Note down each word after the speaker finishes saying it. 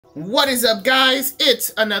What is up, guys?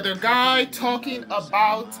 It's another guy talking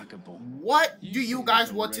about what do you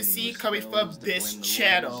guys want to see coming from this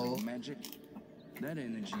channel.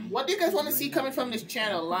 What do you guys want to see coming from this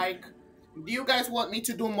channel? Like, do you guys want me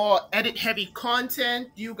to do more edit heavy content?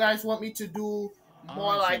 Do you guys want me to do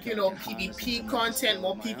more like, PvP content,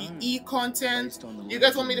 more PvE content? Do you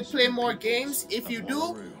guys want me to play more games? If you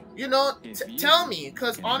do, tell me,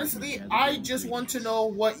 because honestly, I just want to know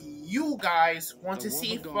what you guys want to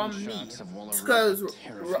see from me, because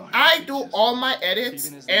I do all my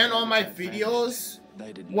edits and all my videos.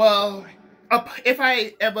 Well, if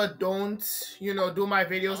I ever don't, do my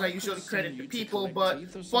videos, I usually credit the people, but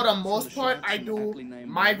for the most part, I do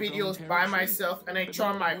my videos by myself, and I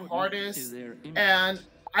try my hardest, and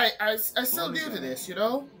I still do to this,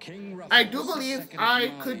 I do believe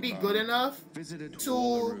I could be good enough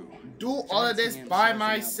to do all of this by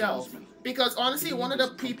myself. Because honestly, one of the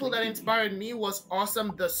people that inspired me was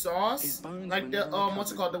Awesome the Sauce, like the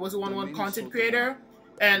what's it called, the Wizard 101 content creator,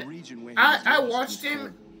 and I watched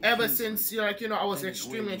him ever since I was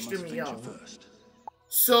extremely young.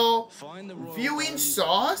 So viewing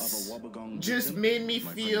Sauce just made me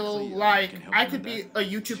feel like I could be a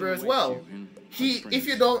YouTuber as well. If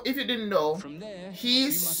you didn't know, he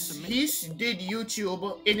did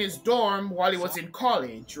YouTube in his dorm while he was in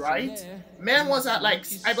college, right? Man was at, like,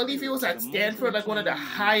 I believe he was at Stanford, like one of the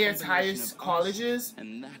highest colleges.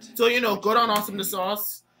 So good on Awesome the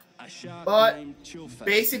Sauce. But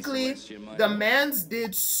basically, the man's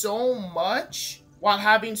did so much while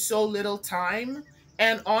having so little time.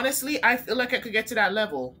 And honestly, I feel like I could get to that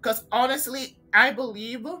level. Because honestly, I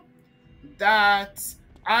believe that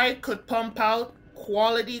I could pump out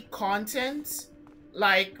quality content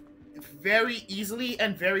like very easily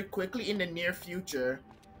and very quickly in the near future.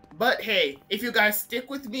 But hey, if you guys stick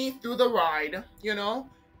with me through the ride,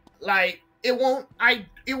 like it won't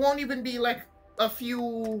even be like a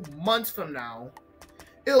few months from now.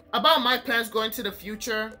 About my plans going to the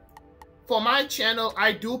future, for my channel,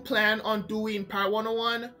 I do plan on doing Pirate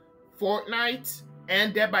 101, Fortnite,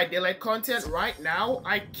 and Dead by Daylight content. Right now,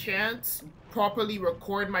 I can't properly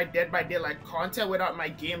record my Dead by Daylight content without my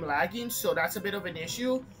game lagging, so that's a bit of an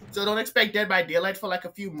issue. So don't expect Dead by Daylight for like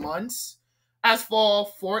a few months. As for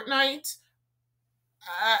Fortnite,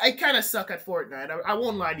 I kind of suck at Fortnite. I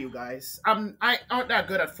won't lie to you guys. I aren't that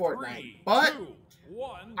good at Fortnite, but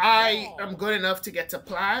I am good enough to get to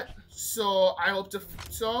plat. So I hope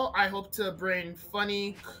to bring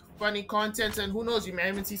funny content, and who knows, you may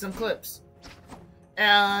even see some clips.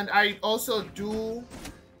 And I also do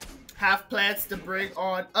have plans to bring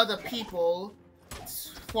on other people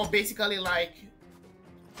for basically like,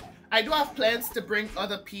 I do have plans to bring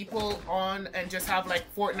other people on and just have like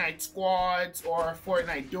Fortnite squads or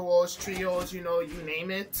Fortnite duos, trios, you name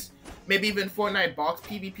it. Maybe even Fortnite box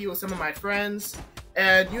PvP with some of my friends.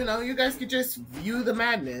 And you guys could just view the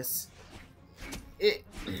madness.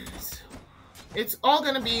 It's all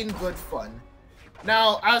gonna be in good fun.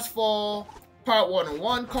 Now, as for Part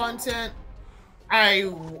 101 content, I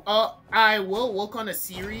will work on a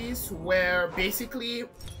series where basically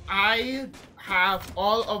I have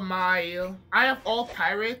all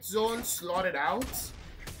pirate zones slotted out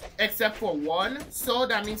except for one, so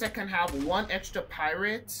that means I can have one extra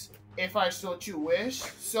pirate if I so wish.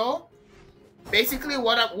 So basically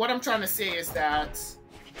what I'm trying to say is that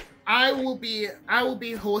I will be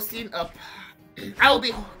hosting a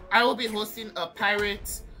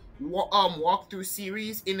pirate walkthrough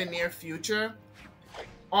series in the near future.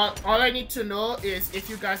 All I need to know is if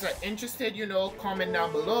you guys are interested, comment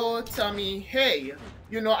down below. Tell me, hey,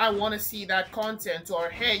 I want to see that content, or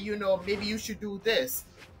hey, maybe you should do this.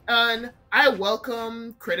 And I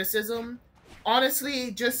welcome criticism.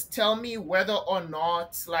 Honestly, just tell me whether or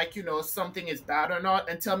not, like, something is bad or not,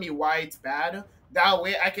 and tell me why it's bad. That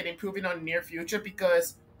way I can improve it on the near future,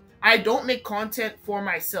 because I don't make content for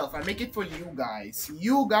myself. I make it for you guys.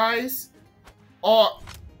 You guys are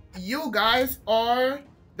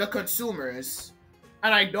the consumers,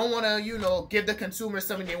 and I don't want to give the consumers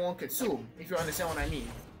something they won't consume, if you understand what I mean.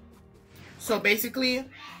 So basically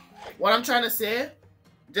what I'm trying to say,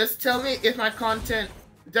 just tell me if my content,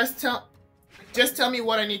 just tell me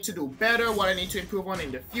what I need to do better, what I need to improve on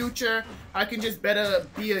in the future. I can just better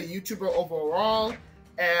be a YouTuber overall.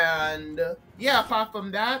 And yeah, apart from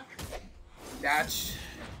that,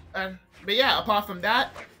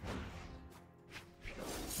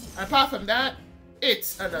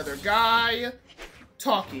 it's another guy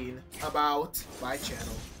talking about my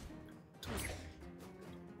channel.